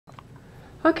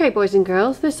Okay, boys and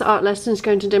girls, this art lesson is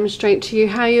going to demonstrate to you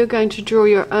how you're going to draw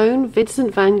your own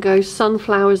Vincent Van Gogh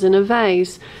sunflowers in a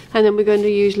vase, and then we're going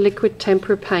to use liquid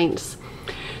tempera paints.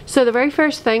 So the very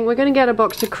first thing, we're going to get a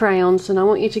box of crayons, and I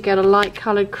want you to get a light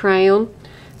coloured crayon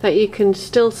that you can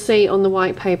still see on the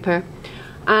white paper.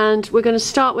 And we're going to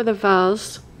start with a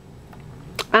vase,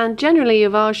 and generally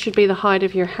your vase should be the height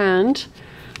of your hand,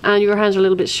 and your hands are a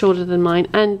little bit shorter than mine.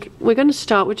 And we're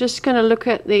just going to look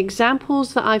at the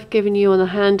examples that I've given you on the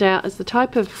handout as the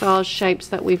type of vase shapes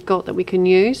that we've got that we can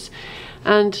use.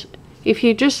 And if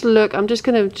you just look, I'm just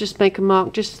going to make a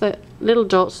mark, just the little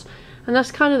dots, and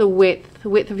that's kind of the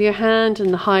width of your hand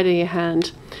and the height of your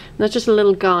hand. And that's just a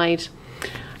little guide.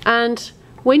 And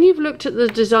when you've looked at the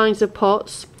designs of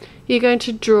pots, you're going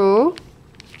to draw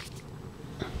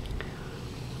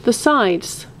the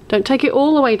sides. Don't take it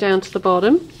all the way down to the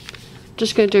bottom.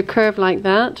 Just going to do a curve like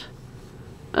that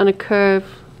and a curve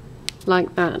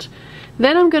like that.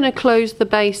 Then I'm going to close the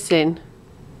base in.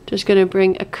 Just going to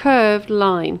bring a curved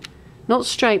line, not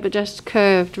straight but just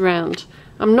curved round.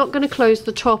 I'm not going to close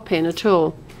the top in at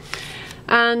all.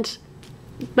 And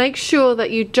make sure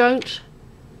that you don't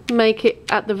make it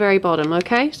at the very bottom,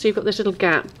 okay? So you've got this little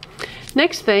gap.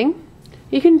 Next thing,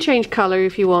 you can change colour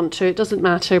if you want to, it doesn't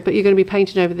matter, but you're going to be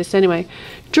painting over this anyway.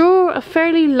 Draw a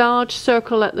fairly large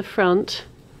circle at the front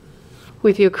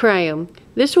with your crayon.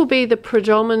 This will be the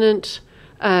predominant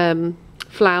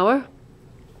flower.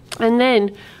 And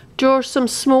then draw some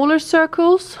smaller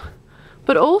circles,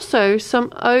 but also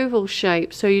some oval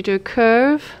shapes. So you do a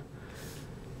curve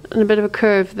and a bit of a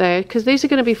curve there, because these are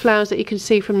going to be flowers that you can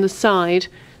see from the side.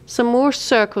 Some more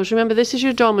circles. Remember, this is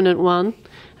your dominant one.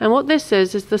 And what this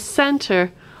is the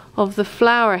center of the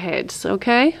flower heads,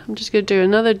 okay? I'm just going to do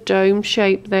another dome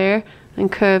shape there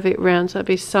and curve it round, so that'll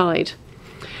be side.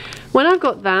 When I've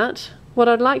got that, what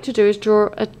I'd like to do is draw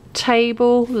a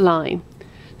table line.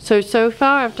 So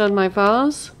far I've done my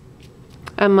vase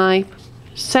and my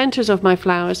centers of my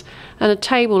flowers and a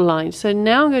table line. So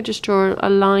now I'm going to just draw a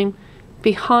line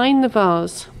behind the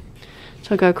vase.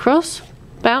 So I go across,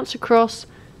 bounce across,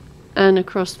 and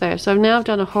across there. So now I've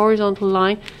done a horizontal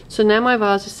line, so now my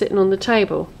vase is sitting on the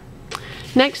table.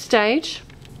 Next stage,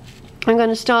 I'm going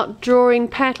to start drawing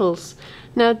petals.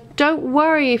 Now don't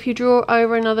worry if you draw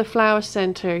over another flower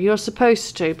center, you're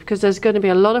supposed to, because there's going to be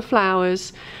a lot of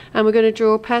flowers, and we're going to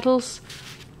draw petals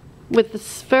with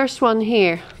this first one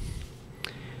here.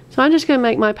 So I'm just going to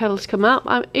make my petals come up.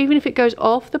 Even if it goes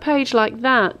off the page like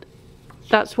that,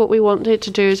 that's what we want it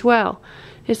to do as well.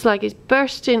 It's like it's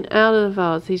bursting out of the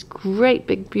vase, these great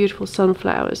big beautiful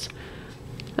sunflowers.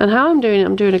 And how I'm doing it,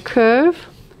 I'm doing a curve,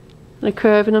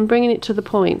 and I'm bringing it to the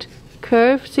point.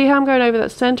 Curve, see how I'm going over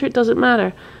that center? It doesn't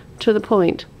matter, to the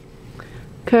point.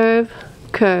 Curve,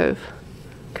 curve,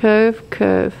 curve,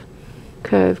 curve,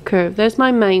 curve, curve. There's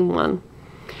my main one.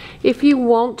 If you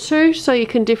want to, so you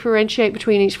can differentiate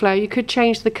between each flower, you could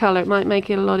change the color, it might make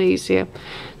it a lot easier.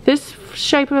 This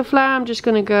shape of a flower, I'm just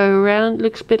going to go around,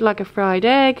 looks a bit like a fried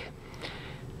egg.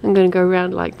 I'm going to go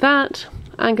around like that.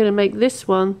 I'm going to make this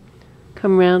one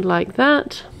come round like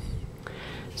that.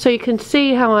 So you can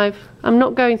see how I'm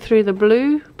not going through the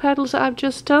blue petals that I've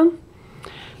just done.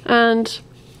 And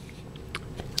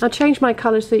I'll change my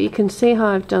colour so that you can see how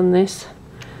I've done this.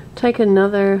 Take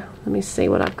another, let me see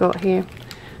what I've got here,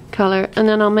 colour, and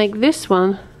then I'll make this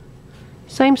one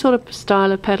same sort of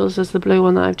style of petals as the blue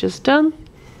one that I've just done.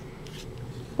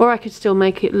 Or I could still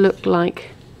make it look like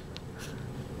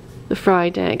the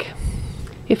fried egg.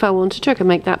 If I wanted to, I could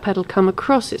make that petal come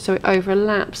across it so it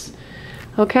overlaps.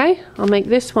 Okay, I'll make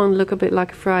this one look a bit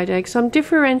like a fried egg. So I'm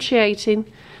differentiating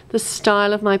the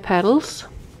style of my petals.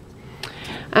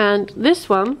 And this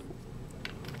one,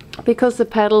 because the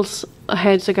petals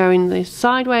heads are going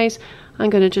sideways, I'm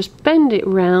going to just bend it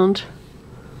round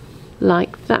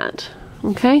like that.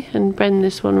 Okay, and bend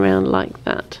this one round like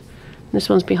that. This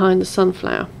one's behind the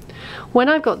sunflower. When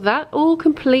I've got that all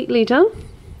completely done,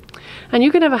 and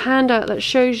you can have a handout that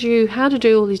shows you how to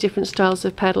do all these different styles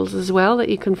of petals as well that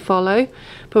you can follow,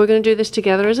 but we're going to do this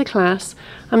together as a class.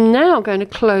 I'm now going to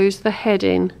close the head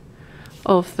in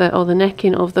of the neck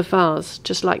in of the vase,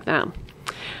 just like that.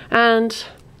 And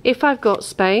if I've got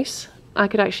space, I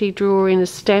could actually draw in a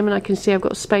stem, and I can see I've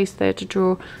got space there to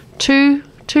draw two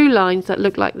lines that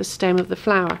look like the stem of the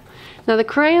flower. Now the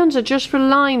crayons are just for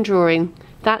line drawing.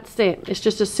 That's it. It's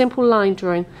just a simple line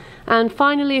drawing. And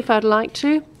finally, if I'd like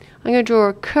to, I'm going to draw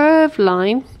a curved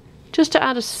line just to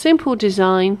add a simple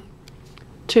design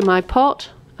to my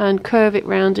pot and curve it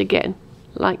round again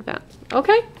like that.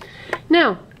 Okay?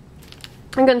 Now,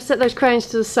 I'm going to set those crayons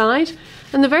to the side,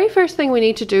 and the very first thing we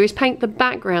need to do is paint the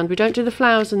background. We don't do the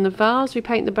flowers in the vase, we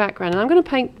paint the background. And I'm going to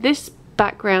paint this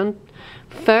background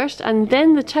first and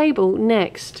then the table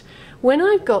next. When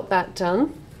I've got that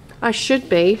done, I should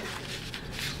be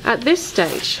at this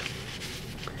stage.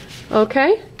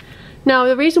 Okay? Now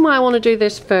the reason why I want to do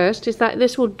this first is that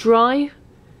this will dry.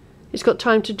 It's got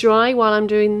time to dry while I'm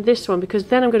doing this one, because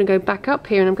then I'm going to go back up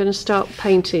here and I'm going to start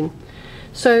painting.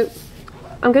 So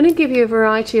I'm going to give you a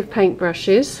variety of paint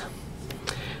brushes,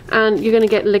 and you're going to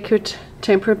get liquid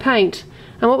tempera paint.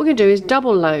 And what we're going to do is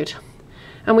double load.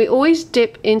 And we always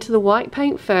dip into the white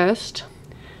paint first,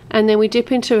 and then we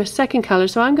dip into a second colour.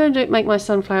 So I'm going to make my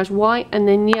sunflowers white and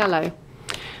then yellow.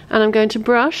 And I'm going to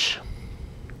brush.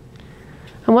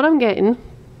 And what I'm getting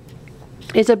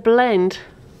is a blend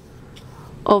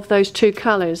of those two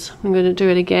colours. I'm going to do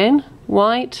it again,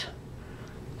 white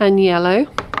and yellow,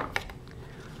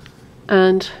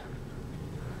 and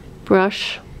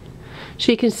brush.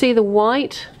 So you can see the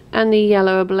white and the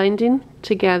yellow are blending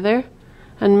together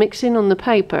and mixing on the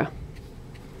paper.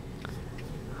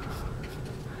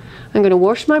 I'm going to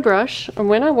wash my brush, and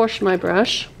when I wash my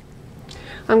brush,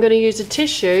 I'm going to use a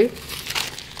tissue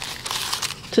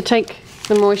to take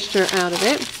the moisture out of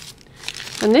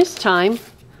it. And this time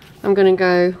I'm going to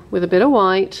go with a bit of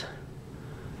white,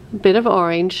 a bit of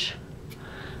orange,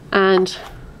 and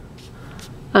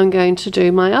I'm going to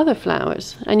do my other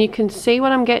flowers. And you can see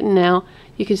what I'm getting now.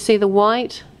 You can see the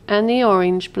white and the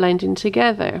orange blending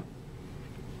together.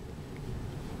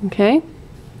 Okay?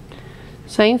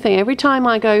 Same thing every time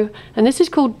I go, and this is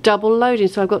called double loading,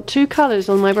 so I've got two colours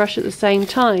on my brush at the same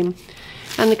time,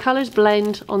 and the colours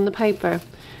blend on the paper,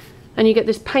 and you get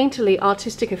this painterly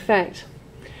artistic effect.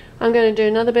 I'm going to do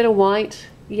another bit of white,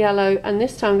 yellow, and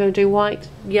this time I'm going to do white,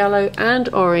 yellow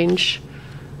and orange,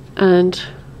 and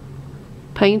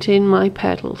paint in my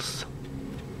petals.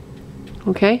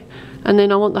 Okay, and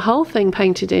then I want the whole thing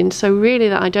painted in, so really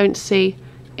that I don't see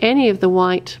any of the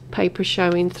white paper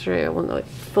showing through. I want it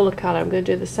full of colour. I'm going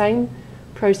to do the same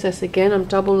process again. I'm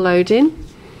double loading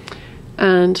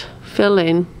and fill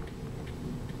in.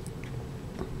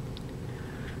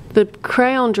 The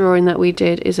crayon drawing that we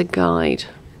did is a guide,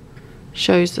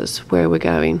 shows us where we're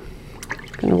going. I'm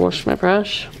going to wash my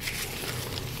brush,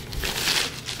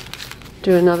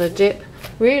 do another dip.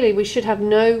 Really we should have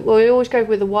well, we always go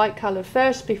with the white colour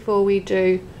first before we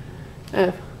do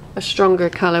a stronger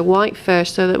colour, white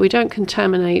first, so that we don't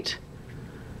contaminate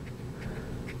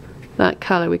that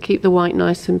colour. We keep the white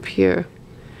nice and pure.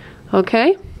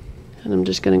 Okay, and I'm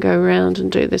just going to go around and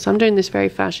do this. I'm doing this very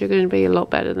fast. You're going to be a lot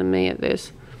better than me at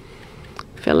this.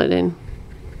 Fill it in.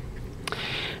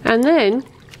 And then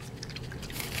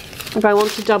if I want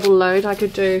to double load, I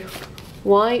could do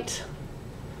white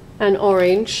and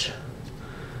orange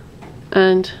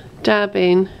and dab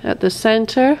in at the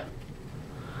center.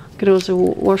 I could also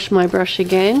wash my brush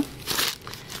again,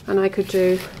 and I could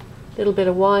do a little bit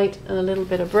of white and a little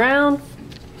bit of brown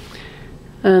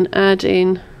and add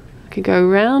in. I could go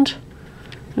around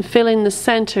and fill in the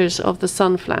centers of the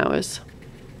sunflowers.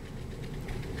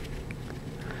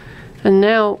 And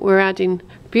now we're adding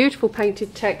beautiful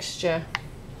painted texture.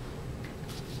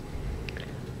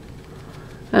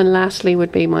 And lastly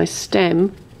would be my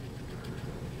stem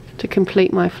to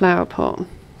complete my flower pot.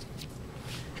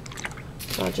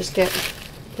 So I'll just get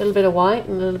a little bit of white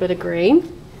and a little bit of green,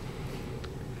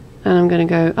 and I'm going to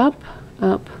go up,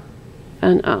 up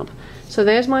and up. So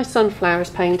there's my sunflowers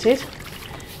painted.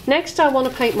 Next I want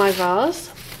to paint my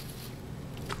vase.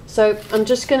 So I'm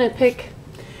just going to pick,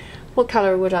 what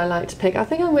colour would I like to pick? I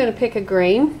think I'm going to pick a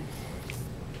green,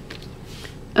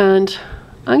 and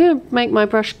I'm going to make my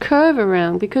brush curve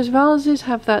around because vases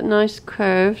have that nice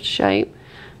curved shape.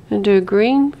 I'm going to do a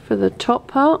green for the top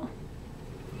part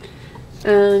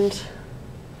and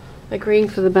a green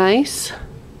for the base,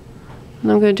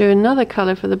 and I'm going to do another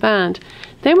colour for the band.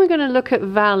 Then we're going to look at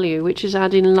value, which is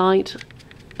adding light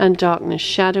and darkness,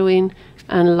 shadowing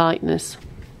and lightness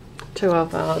to our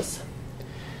vase.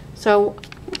 So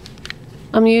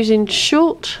I'm using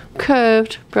short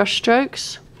curved brush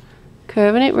strokes,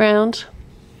 curving it round,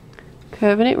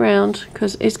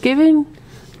 because it's giving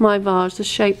my vase the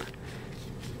shape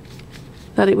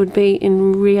that it would be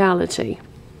in reality.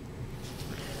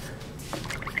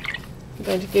 I'm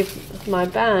going to give my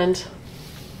band,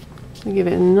 give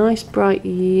it a nice bright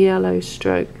yellow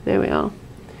stroke. There we are.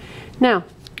 Now,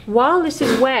 while this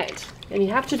is wet, and you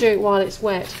have to do it while it's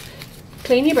wet,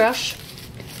 clean your brush,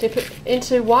 dip it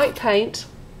into white paint,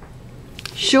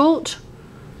 short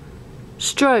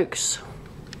strokes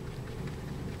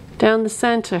down the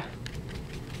center,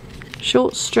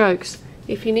 short strokes.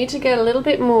 If you need to get a little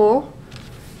bit more,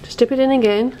 just dip it in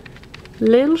again,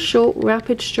 little short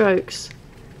rapid strokes,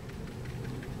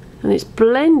 and it's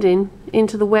blending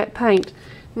into the wet paint.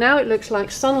 Now it looks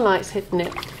like sunlight's hitting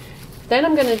it. Then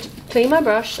I'm going to clean my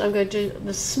brush. I'm going to do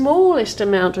the smallest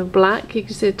amount of black. You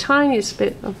can see the tiniest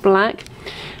bit of black.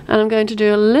 And I'm going to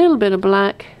do a little bit of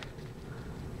black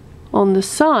on the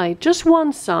side, just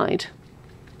one side.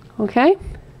 Okay?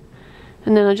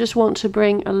 And then I just want to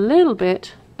bring a little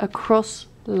bit across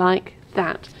like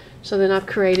that. So then I've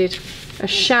created a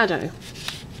shadow.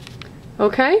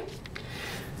 Okay?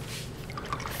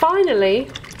 Finally,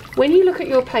 when you look at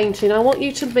your painting, I want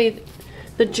you to be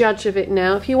the judge of it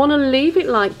now. If you want to leave it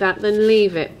like that, then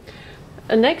leave it.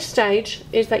 The next stage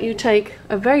is that you take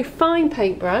a very fine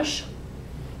paintbrush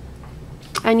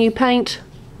and you paint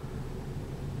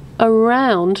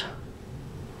around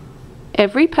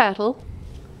every petal,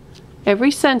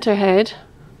 every center head,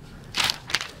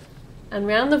 and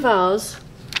round the vase,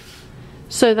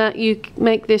 so that you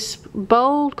make this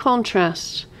bold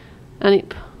contrast and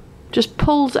it just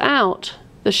pulls out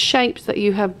the shapes that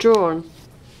you have drawn.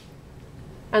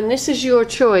 And this is your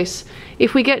choice.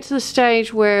 If we get to the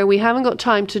stage where we haven't got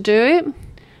time to do it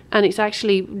and it's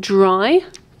actually dry,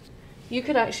 you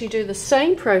could actually do the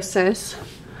same process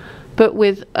but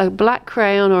with a black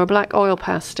crayon or a black oil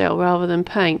pastel rather than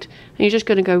paint. And you're just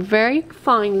going to go very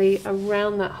finely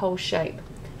around that whole shape.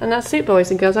 And that's it,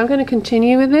 boys and girls. I'm going to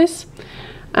continue with this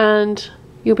and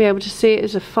you'll be able to see it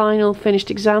as a final finished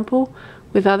example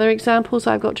with other examples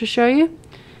I've got to show you.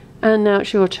 And now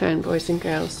it's your turn, boys and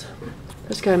girls.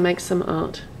 Let's go and make some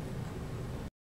art.